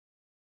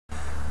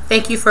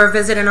Thank you for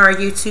visiting our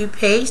YouTube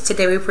page.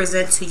 Today we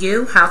present to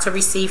you how to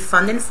receive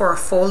funding for a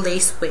full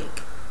lace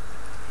wig.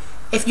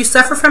 If you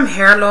suffer from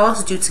hair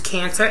loss due to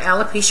cancer,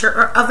 alopecia,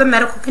 or other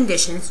medical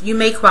conditions, you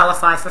may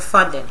qualify for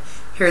funding.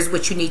 Here's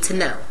what you need to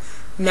know.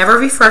 Never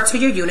refer to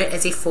your unit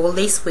as a full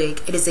lace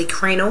wig. It is a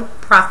cranial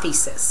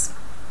prothesis.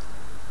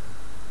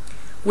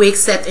 We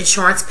accept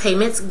insurance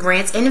payments,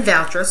 grants, and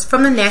vouchers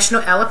from the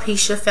National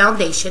Alopecia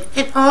Foundation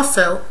and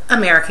also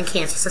American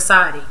Cancer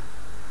Society.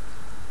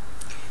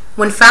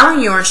 When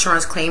filing your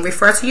insurance claim,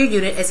 refer to your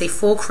unit as a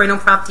full cranial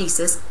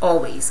prothesis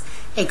always.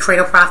 A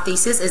cranial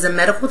prothesis is a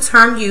medical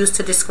term used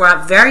to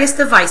describe various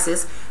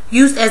devices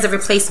used as a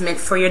replacement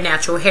for your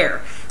natural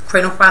hair.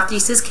 Cranial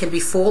prothesis can be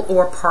full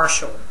or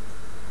partial.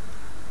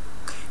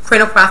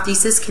 Cranial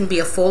prothesis can be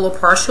a full or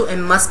partial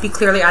and must be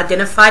clearly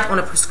identified on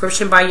a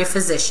prescription by your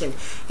physician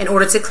in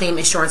order to claim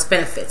insurance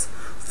benefits.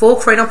 Full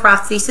cranial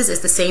prothesis is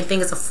the same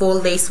thing as a full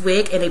lace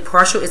wig, and a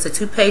partial is a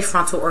toupee,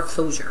 frontal, or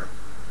closure.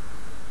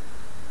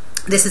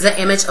 This is an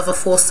image of a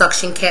full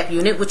suction cap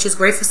unit, which is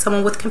great for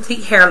someone with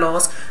complete hair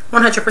loss,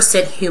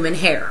 100% human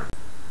hair.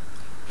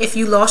 If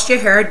you lost your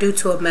hair due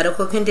to a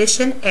medical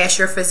condition, ask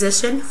your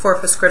physician for a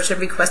prescription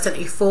requesting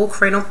a full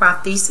cranial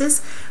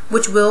prothesis,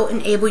 which will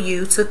enable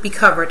you to be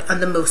covered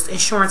under most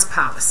insurance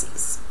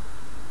policies.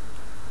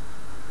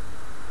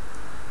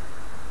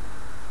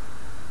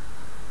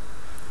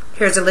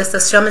 Here's a list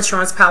of some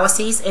insurance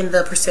policies and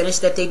the percentage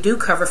that they do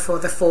cover for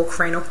the full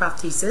cranial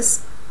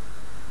prothesis.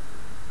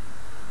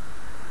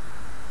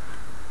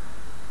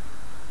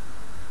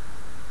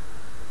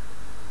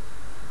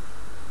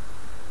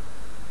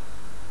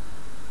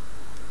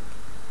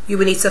 You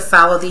will need to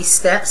follow these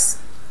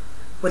steps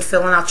when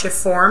filling out your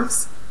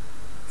forms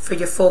for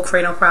your full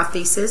cranial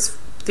prothesis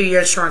through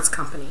your insurance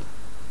company.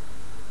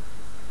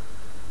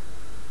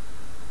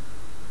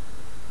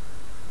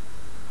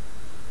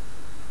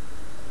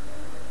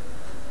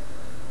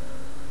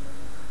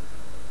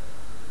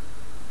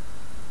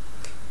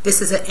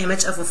 This is an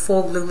image of a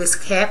full glueless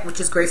cap,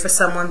 which is great for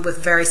someone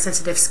with very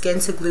sensitive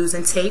skin to glues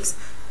and tapes.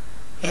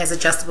 It has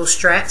adjustable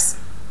straps.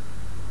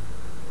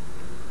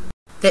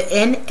 The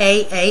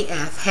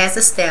NAAF has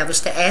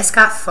established the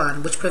Ascot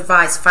Fund, which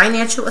provides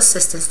financial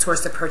assistance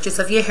towards the purchase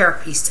of your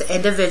hairpiece to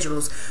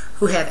individuals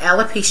who have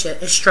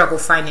alopecia and struggle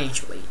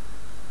financially.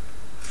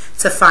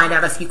 To find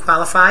out if you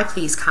qualify,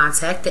 please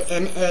contact the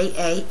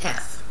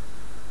NAAF.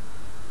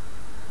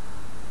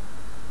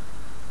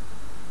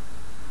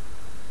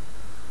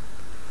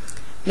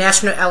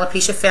 National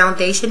Alopecia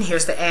Foundation,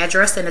 here's the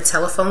address and the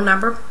telephone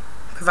number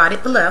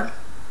provided below.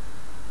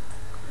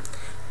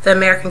 The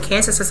American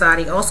Cancer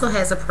Society also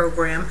has a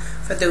program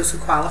for those who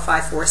qualify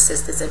for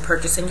assistance in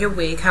purchasing your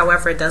wig.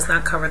 However, it does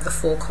not cover the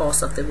full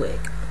cost of the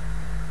wig.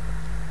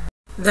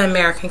 The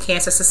American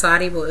Cancer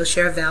Society will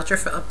issue a voucher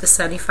for up to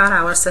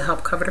 $75 to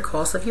help cover the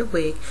cost of your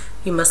wig.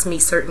 You must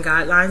meet certain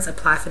guidelines,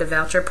 apply for the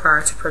voucher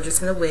prior to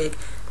purchasing the wig.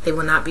 They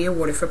will not be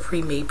awarded for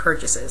pre-made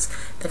purchases.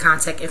 The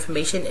contact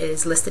information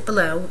is listed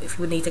below if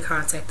you would need to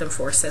contact them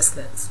for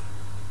assistance.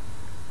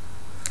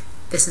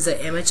 This is an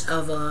image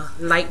of a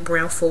light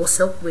brown full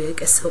silk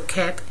wig. A silk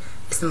cap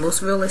is the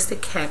most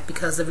realistic cap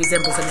because it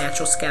resembles a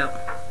natural scalp.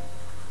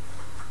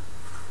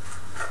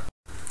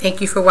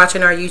 Thank you for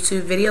watching our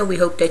YouTube video. We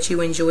hope that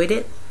you enjoyed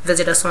it.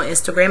 Visit us on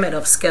Instagram at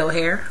Upscale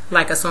Hair,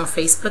 like us on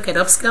Facebook at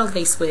Upscale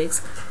Lace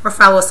Wigs, or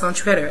follow us on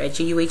Twitter at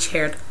GUH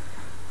Hair.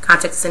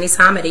 Contact us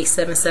anytime at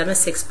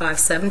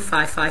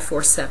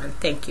 877-657-5547.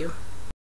 Thank you.